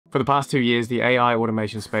For the past 2 years, the AI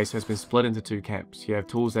automation space has been split into two camps. You have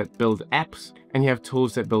tools that build apps, and you have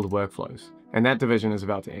tools that build workflows. And that division is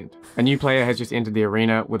about to end. A new player has just entered the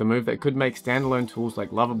arena with a move that could make standalone tools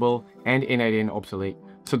like Lovable and N8N obsolete.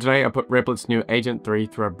 So today I put Replit's new Agent 3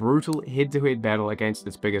 through a brutal head-to-head battle against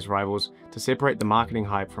its biggest rivals to separate the marketing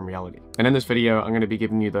hype from reality. And in this video, I'm going to be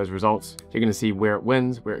giving you those results. You're going to see where it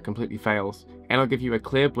wins, where it completely fails, and I'll give you a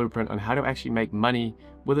clear blueprint on how to actually make money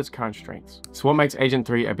with its current strengths. So what makes Agent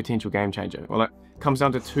 3 a potential game changer? Well, it comes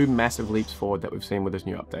down to two massive leaps forward that we've seen with this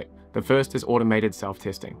new update. The first is automated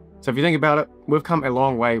self-testing. So if you think about it, we've come a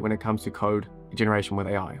long way when it comes to code generation with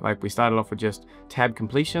AI. Like, we started off with just tab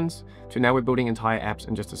completions to now we're building entire apps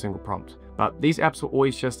in just a single prompt. But these apps were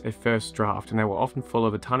always just a first draft, and they were often full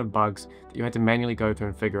of a ton of bugs that you had to manually go through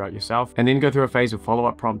and figure out yourself, and then go through a phase of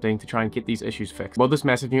follow-up prompting to try and get these issues fixed. Well, this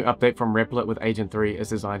massive new update from Replit with Agent 3 is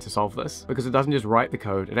designed to solve this, because it doesn't just write the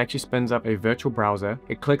code, it actually spins up a virtual browser,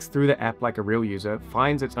 it clicks through the app like a real user,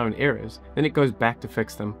 finds its own errors, then it goes back to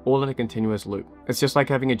fix them, all in a continuous loop. It's just like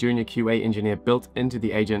having a junior QA engineer built into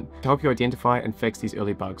the agent to help you identify and fix these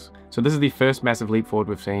early bugs. So this is the first massive leap forward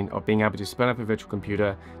we've seen of being able to spin up a virtual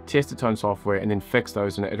computer, test its own software, and then fix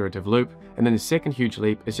those in an iterative loop. And then the second huge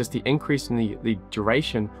leap is just the increase in the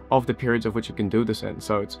duration of the periods of which it can do this in.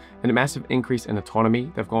 So it's a massive increase in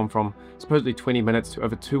autonomy. They've gone from supposedly 20 minutes to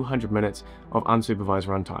over 200 minutes of unsupervised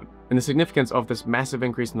runtime. And the significance of this massive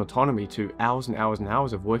increase in autonomy to hours and hours and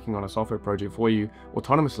hours of working on a software project for you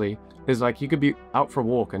autonomously is like you could be out for a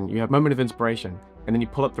walk and you have a moment of inspiration, and then you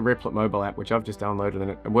pull up the Replit mobile app, which I've just downloaded,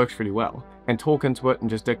 and it works really well, and talk into it and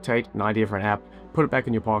just dictate an idea for an app, put it back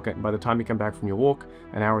in your pocket, and by the time you come back from your walk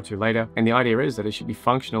an hour or two later, and the idea is that it should be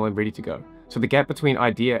functional and ready to go. So the gap between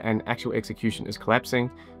idea and actual execution is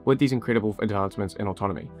collapsing with these incredible advancements in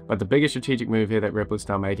autonomy. But the biggest strategic move here that Replit's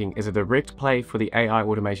now making is a direct play for the AI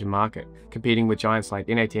automation market, competing with giants like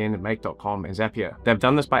N8N, Make.com, and Zapier. They've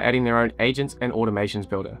done this by adding their own agents and automations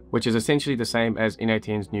builder, which is essentially the same as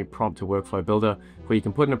N8N's new prompt to workflow builder, where you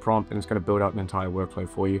can put in a prompt and it's going to build out an entire workflow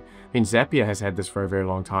for you. I mean, Zapier has had this for a very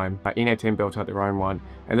long time, but N8N built out their own one,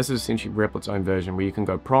 and this is essentially Replit's own version, where you can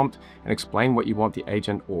go prompt and explain what you want the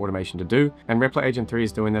agent or automation to do. And Replit Agent 3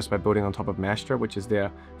 is doing this by building on top of Mastra, which is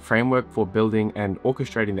their framework for building and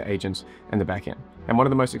orchestrating the agents in the backend. And one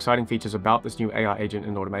of the most exciting features about this new AI agent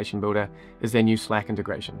and automation builder is their new Slack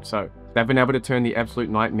integration. So they've been able to turn the absolute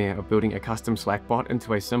nightmare of building a custom Slack bot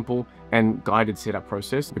into a simple and guided setup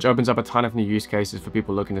process, which opens up a ton of new use cases for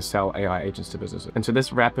people looking to sell AI agents to businesses. And so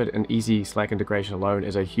this rapid and easy Slack integration alone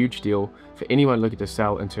is a huge deal for anyone looking to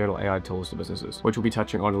sell internal AI tools to businesses, which we'll be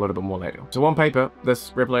touching on a little bit more later. So on paper,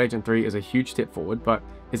 this Replit Agent 3 is a huge step forward, but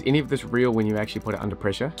is any of this real when you actually put it under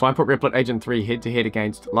pressure? So I put Replit Agent 3 head-to-head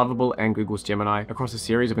against Lovable and Google's Gemini across a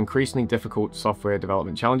series of increasingly difficult software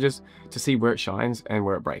development challenges to see where it shines and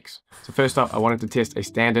where it breaks. So first up, I wanted to test a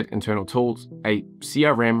standard internal tool, a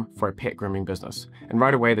CRM for a pet grooming business. And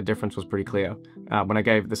right away, the difference was pretty clear. When I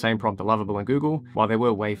gave the same prompt to Lovable and Google, while they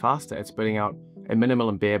were way faster at spitting out a minimal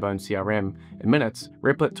and bare-bones CRM in minutes,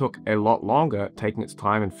 Replit took a lot longer, taking its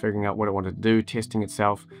time and figuring out what it wanted to do, testing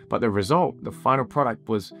itself, but the result, the final product,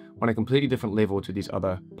 was on a completely different level to these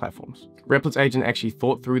other platforms. Replit's agent actually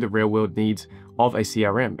thought through the real-world needs of a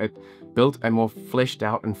CRM. It built a more fleshed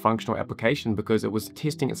out and functional application because it was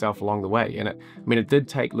testing itself along the way. And it did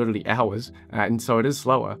take literally hours, and so it is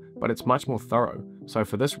slower, but it's much more thorough. So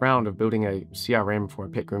for this round of building a CRM for a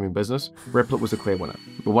pet grooming business, Replit was a clear winner.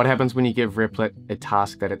 But what happens when you give Replit a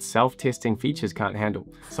task that its self-testing features can't handle?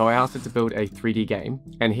 So I asked it to build a 3D game,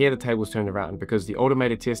 and here the tables turned around because the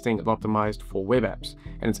automated testing is optimized for web apps,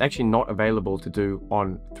 and it's actually not available to do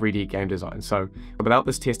on 3D game design. So without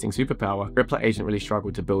this testing superpower, Replit Agent really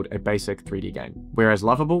struggled to build a basic 3D game. Whereas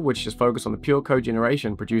Lovable, which just focused on the pure code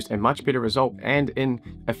generation, produced a much better result and in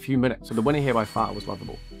a few minutes. So the winner here by far was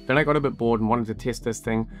Lovable. Then I got a bit bored and wanted to test this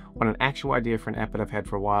thing on an actual idea for an app that I've had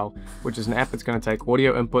for a while, which is an app that's going to take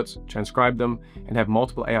audio inputs, transcribe them, and have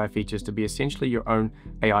multiple AI features to be essentially your own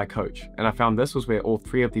AI coach. And I found this was where all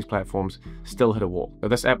three of these platforms still hit a wall. So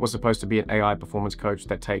this app was supposed to be an AI performance coach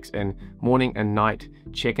that takes in morning and night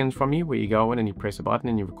check-ins from you, where you go in and you press a button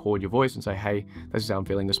and you record your voice and say, hey, this is how I'm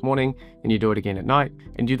feeling this morning, and you do it again at night,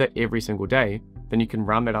 and do that every single day. Then you can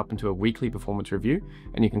run that up into a weekly performance review,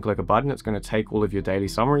 and you can click a button. It's going to take all of your daily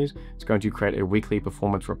summaries. It's going to create a weekly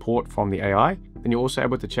performance report from the AI. Then you're also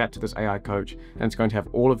able to chat to this AI coach, and it's going to have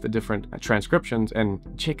all of the different transcriptions and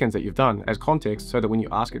check-ins that you've done as context, so that when you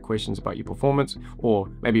ask it questions about your performance or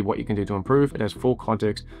maybe what you can do to improve, it has full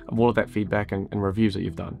context of all of that feedback and reviews that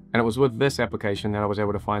you've done. And it was with this application that I was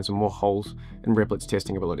able to find some more holes in Replit's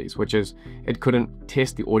testing abilities, which is it couldn't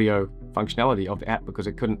test the audio functionality of the app because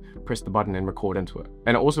it couldn't press the button and record into it.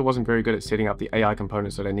 And it also wasn't very good at setting up the AI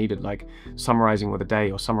components that I needed, like summarizing with a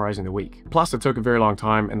day or summarizing the week. Plus, it took a very long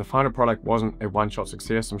time, and the final product wasn't a one-shot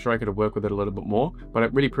success. I'm sure I could have worked with it a little bit more, but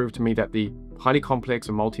it really proved to me that the highly complex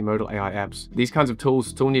and multimodal AI apps, these kinds of tools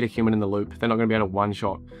still need a human in the loop. They're not going to be able to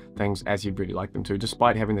one-shot things as you'd really like them to,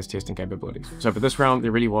 despite having this testing capabilities. So for this round,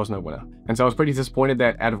 there really was no winner. And so I was pretty disappointed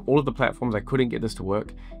that out of all of the platforms, I couldn't get this to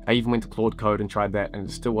work. I even went to Claude Code and tried that, and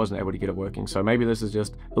it still wasn't able to get it working. So maybe this is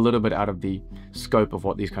just a little bit out of the scope of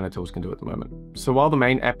what these kind of tools can do at the moment. So while the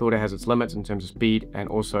main app builder has its limits in terms of speed and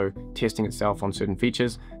also testing itself on certain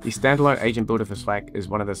features, the standalone agent builder for Slack is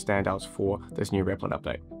one of the standouts for this new Replit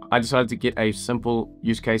update. I decided to get a simple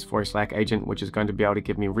use case for a Slack agent, which is going to be able to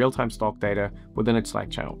give me real-time stock data within its Slack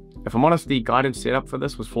channel. If I'm honest, the guidance setup for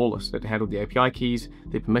this was flawless. It handled the API keys,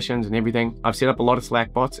 the permissions, and everything. I've set up a lot of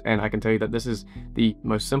Slack bots, and I can tell you that this is the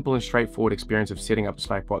most simple and straightforward experience of setting up a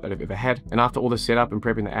Slack bot that I've ever had. And after all the setup and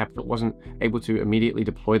prepping the app, it wasn't able to immediately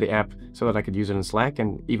deploy the app so that I could use it in Slack.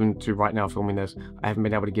 And even to right now filming this, I haven't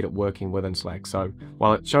been able to get it working within Slack. So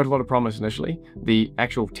while it showed a lot of promise initially, the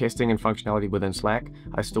actual testing and functionality within Slack,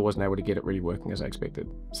 I still wasn't able to get it really working as I expected.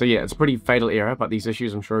 So yeah, it's a pretty fatal error, but these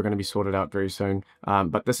issues I'm sure are going to be sorted out very soon.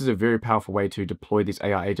 But this is a very powerful way to deploy these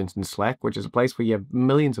AI agents in Slack, which is a place where you have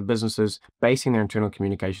millions of businesses basing their internal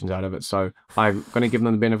communications out of it. So I'm going to give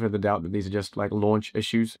them the benefit of the doubt that these are just like launch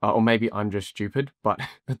issues, or maybe I'm just stupid, but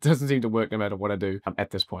it doesn't seem to work no matter what I do at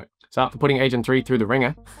this point. So after putting Agent 3 through the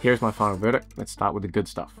ringer, here's my final verdict. Let's start with the good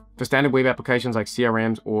stuff. For standard web applications like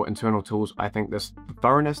CRMs or internal tools, I think the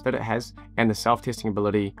thoroughness that it has and the self-testing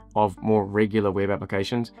ability of more regular web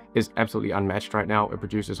applications is absolutely unmatched right now. It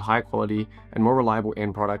produces high quality and more reliable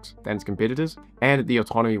end products than its competitors, and the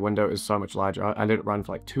autonomy window is so much larger. I let it run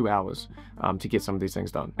for like 2 hours to get some of these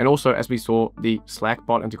things done. And also, as we saw, the Slack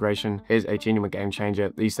bot integration is a genuine game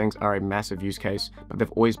changer. These things are a massive use case, but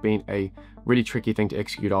they've always been a really tricky thing to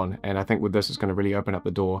execute on. And I think with this, it's going to really open up the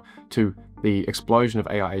door to the explosion of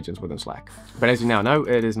AI agents within Slack. But as you now know,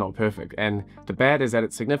 it is not perfect. And the bad is that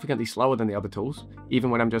it's significantly slower than the other tools. Even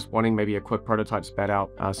when I'm just wanting maybe a quick prototype spat out,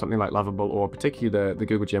 something like Lovable or particularly the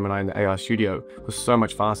Google Gemini and the AI Studio was so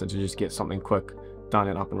much faster to just get something quick done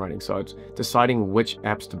and up and running. So it's deciding which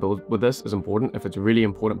apps to build with this is important. If it's a really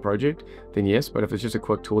important project, then yes, but if it's just a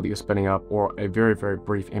quick tool that you're spinning up or a very, very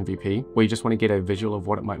brief MVP where you just want to get a visual of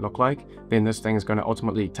what it might look like, then this thing is going to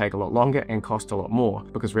ultimately take a lot longer and cost a lot more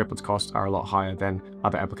because Replit's costs are a lot higher than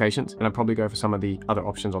other applications. And I'd probably go for some of the other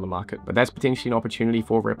options on the market. But that's potentially an opportunity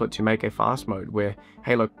for Replit to make a fast mode where,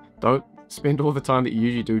 hey, look, don't spend all the time that you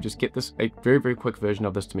usually do, just get this, a very, very quick version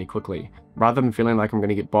of this to me quickly, rather than feeling like I'm going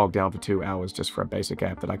to get bogged down for 2 hours just for a basic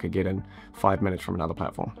app that I could get in 5 minutes from another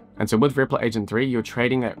platform. And so with Replit Agent 3, you're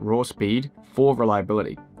trading that raw speed for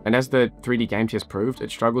reliability. And as the 3D game test proved, it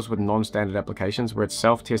struggles with non-standard applications where its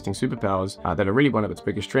self-testing superpowers that are really one of its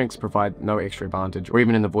biggest strengths provide no extra advantage, or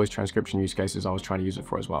even in the voice transcription use cases I was trying to use it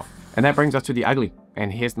for as well. And that brings us to the ugly.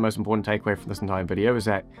 And here's the most important takeaway from this entire video is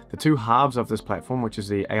that the two halves of this platform, which is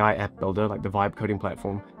the AI app builder, like the vibe coding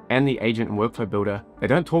platform, and the agent and workflow builder, they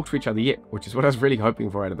don't talk to each other yet, which is what I was really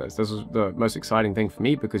hoping for out of this. This was the most exciting thing for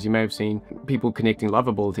me because you may have seen people connecting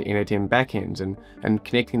Lovable to N8N backends and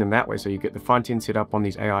connecting them that way. So you get the front end set up on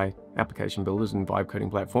these AI application builders and vibe coding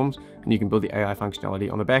platforms, and you can build the AI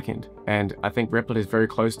functionality on the back end. And I think Replit is very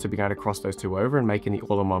close to being able to cross those two over and making the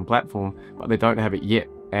all-in-one platform, but they don't have it yet.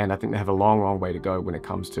 And I think they have a long, long way to go when it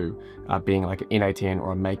comes to being like an N8N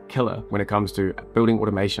or a make killer when it comes to building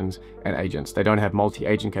automations and agents. They don't have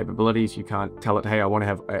multi-agent capabilities. You can't tell it, hey, I want to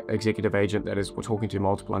have an executive agent that is talking to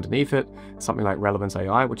multiple underneath it. Something like Relevance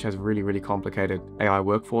AI, which has really, really complicated AI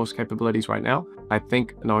workforce capabilities right now. I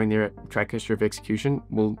think knowing their track history of execution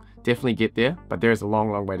will definitely get there, but there's a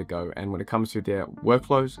long, long way to go. And when it comes to their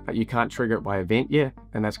workflows, you can't trigger it by event yet.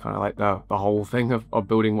 And that's kind of like the whole thing of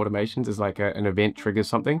building automations is like an event triggers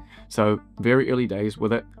something. So very early days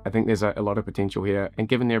with it. I think there's a lot of potential here. And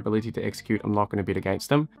given their ability to execute, I'm not going to bet against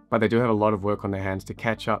them, but they do have a lot of work on their hands to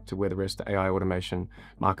catch up to where the rest of the AI automation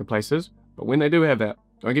marketplace is. But when they do have that,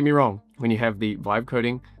 don't get me wrong, when you have the vibe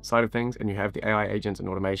coding side of things and you have the AI agents and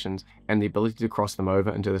automations and the ability to cross them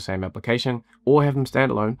over into the same application or have them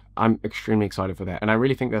standalone, I'm extremely excited for that. And I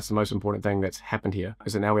really think that's the most important thing that's happened here,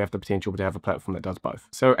 is that now we have the potential to have a platform that does both.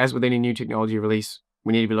 So as with any new technology release,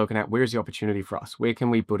 we need to be looking at where's the opportunity for us? Where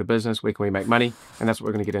can we build a business? Where can we make money? And that's what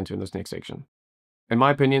we're going to get into in this next section. In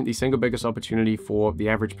my opinion, the single biggest opportunity for the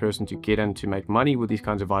average person to get in to make money with these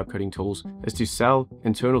kinds of vibe coding tools is to sell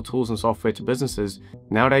internal tools and software to businesses.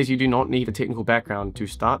 Nowadays, you do not need a technical background to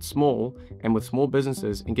start small and with small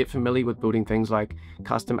businesses and get familiar with building things like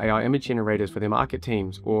custom AI image generators for their market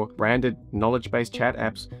teams or branded knowledge-based chat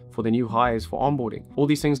apps for the new hires for onboarding. All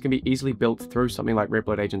these things can be easily built through something like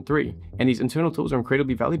Replit Agent 3, and these internal tools are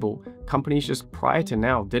incredibly valuable. Companies just prior to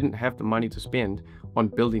now didn't have the money to spend on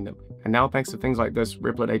building them. And now, thanks to things like this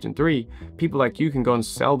Replit Agent 3, people like you can go and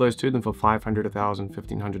sell those to them for $500, $1,000,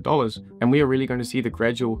 $1,500. And we are really going to see the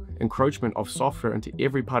gradual encroachment of software into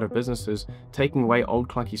every part of businesses, taking away old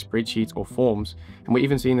clunky spreadsheets or forms. And we're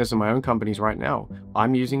even seeing this in my own companies right now.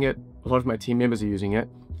 I'm using it, a lot of my team members are using it.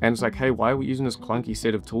 And it's like, hey, why are we using this clunky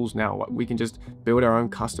set of tools now? We can just build our own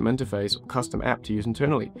custom interface, custom app to use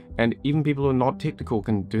internally. And even people who are not technical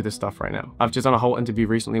can do this stuff right now. I've just done a whole interview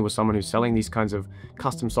recently with someone who's selling these kinds of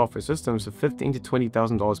custom software systems for $15,000 to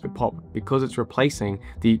 $20,000 per pop, because it's replacing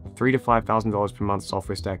the $3,000 to $5,000 per month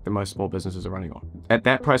software stack that most small businesses are running on. At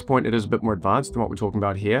that price point, it is a bit more advanced than what we're talking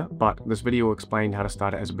about here, but this video will explain how to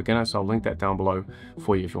start it as a beginner, so I'll link that down below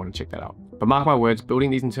for you if you want to check that out. But mark my words, building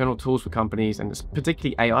these internal tools for companies, and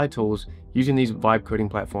particularly AI tools, using these vibe coding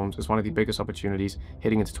platforms is one of the biggest opportunities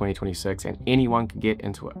heading into 2026, and anyone can get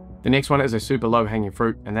into it. The next one is a super low hanging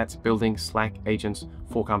fruit, and that's building Slack agents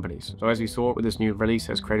for companies. So as we saw with this new release,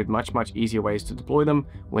 has created much easier ways to deploy them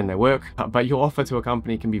when they work. But your offer to a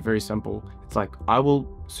company can be very simple. It's like, I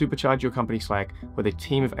will supercharge your company Slack with a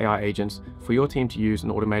team of AI agents for your team to use in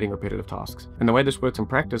automating repetitive tasks. And the way this works in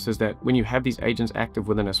practice is that when you have these agents active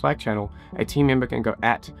within a Slack channel, a team member can go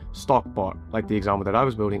at StockBot, like the example that I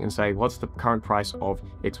was building, and say, what's the current price of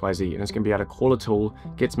XYZ? And it's going to be able to call a tool,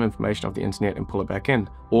 get some information off the internet and pull it back in.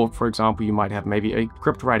 Or for example, you might have maybe a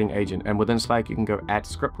script writing agent, and within Slack, you can go at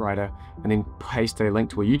scriptwriter and then paste a link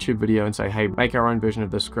to a YouTube video and say, hey, make our own version of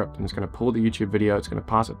this script. And it's going to pull the YouTube video, it's going to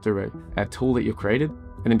pass it through a tool that you've created,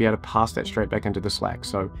 and then be able to pass that straight back into the Slack.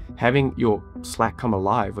 So having your Slack come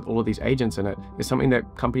alive with all of these agents in it is something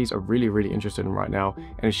that companies are really interested in right now,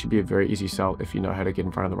 and it should be a very easy sell if you know how to get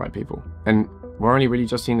in front of the right people. And we're only really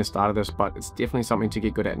just seeing the start of this, but it's definitely something to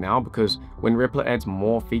get good at now, because when Replit adds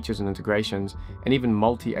more features and integrations and even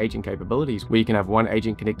multi-agent capabilities where you can have one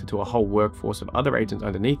agent connected to a whole workforce of other agents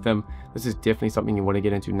underneath them, this is definitely something you want to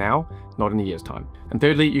get into now, not in a year's time. And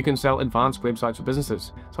thirdly, you can sell advanced websites for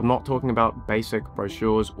businesses. So I'm not talking about basic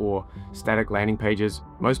brochures or static landing pages.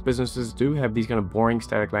 Most businesses do have these kind of boring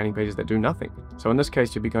static landing pages that do nothing. So in this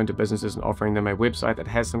case, you'll be going to businesses and offering them a website that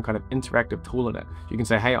has some kind of interactive tool in it. You can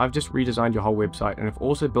say, hey, I've just redesigned your whole website, and I've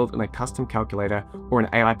also built in a custom calculator or an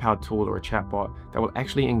AI-powered tool or a chatbot that will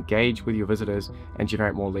actually engage with your visitors and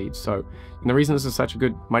generate more leads. So, and the reason this is such a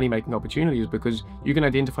good money-making opportunity is because you can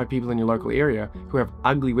identify people in your local area who have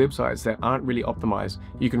ugly websites that aren't really optimized.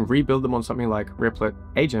 You can rebuild them on something like Replit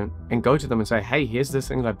Agent and go to them and say, hey, here's this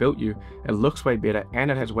thing that I built you. It looks way better and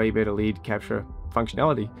it has way better lead capture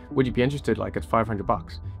functionality. Would you be interested? Like, it's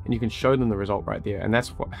 $500, and you can show them the result right there. And that's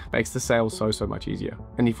what makes the sale so much easier.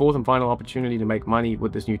 And the fourth and final opportunity to make money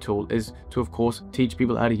with this new tool is to, of course, teach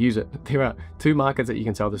people how to use it. There are two markets that you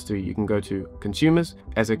can sell this to. You can go to consumers.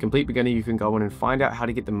 As a complete beginner, you can go in and find out how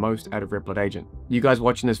to get the most out of Replit Agent. You guys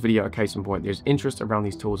watching this video are case in point. There's interest around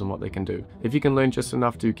these tools and what they can do. If you can learn just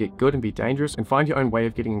enough to get good and be dangerous and find your own way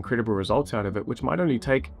of getting incredible results out of it, which might only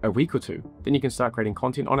take a week or two, then you can start creating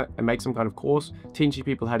content on it and make some kind of course teaching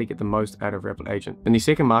people how to get the most out of Replit Agent. And the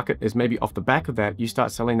second market is maybe off the back of that, you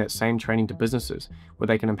start selling that same training to businesses where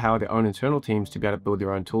they can empower their own internal teams to be able to build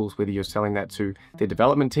their own tools, whether you're selling that to their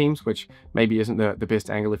development teams, which maybe isn't the best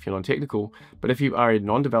angle if you're non-technical, but if you are a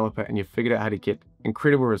non-developer and you've figured out how to get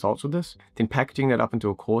incredible results with this, then packaging that up into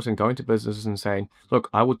a course and going to businesses and saying, look,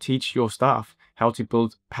 I will teach your staff how to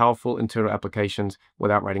build powerful internal applications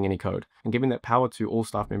without writing any code. And giving that power to all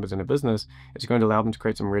staff members in a business is going to allow them to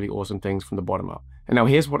create some really awesome things from the bottom up. And now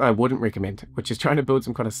here's what I wouldn't recommend, which is trying to build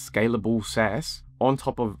some kind of scalable SaaS on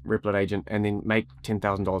top of Replit Agent and then make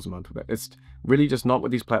 $10,000 a month with it. It's really just not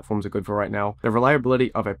what these platforms are good for right now. The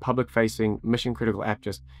reliability of a public-facing, mission-critical app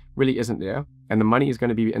just really isn't there. And the money is going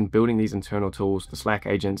to be in building these internal tools, the Slack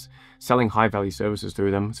agents, selling high-value services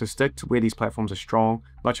through them. So stick to where these platforms are strong.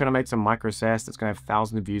 I'm not trying to make some micro SaaS that's going to have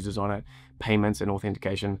thousands of users on it, payments and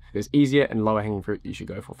authentication. There's easier and lower hanging fruit that you should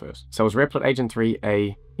go for first. So is Replit Agent 3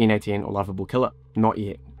 a N8N or lovable killer? Not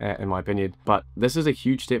yet, in my opinion, but this is a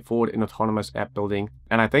huge step forward in autonomous app building,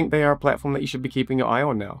 and I think they are a platform that you should be keeping your eye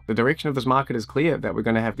on now. The direction of this market is clear, that we're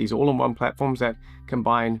going to have these all-in-one platforms that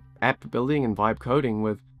combine app building and vibe coding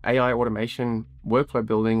with AI automation, workflow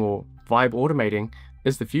building, or vibe automating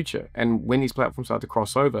is the future. And when these platforms start to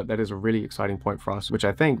cross over, that is a really exciting point for us, which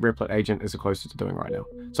I think Replit Agent is the closest to doing right now.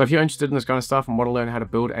 So if you're interested in this kind of stuff and want to learn how to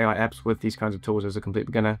build AI apps with these kinds of tools as a complete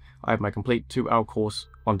beginner, I have my complete 2-hour course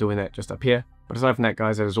on doing that just up here. But aside from that,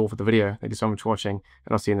 guys, that is all for the video. Thank you so much for watching,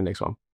 and I'll see you in the next one.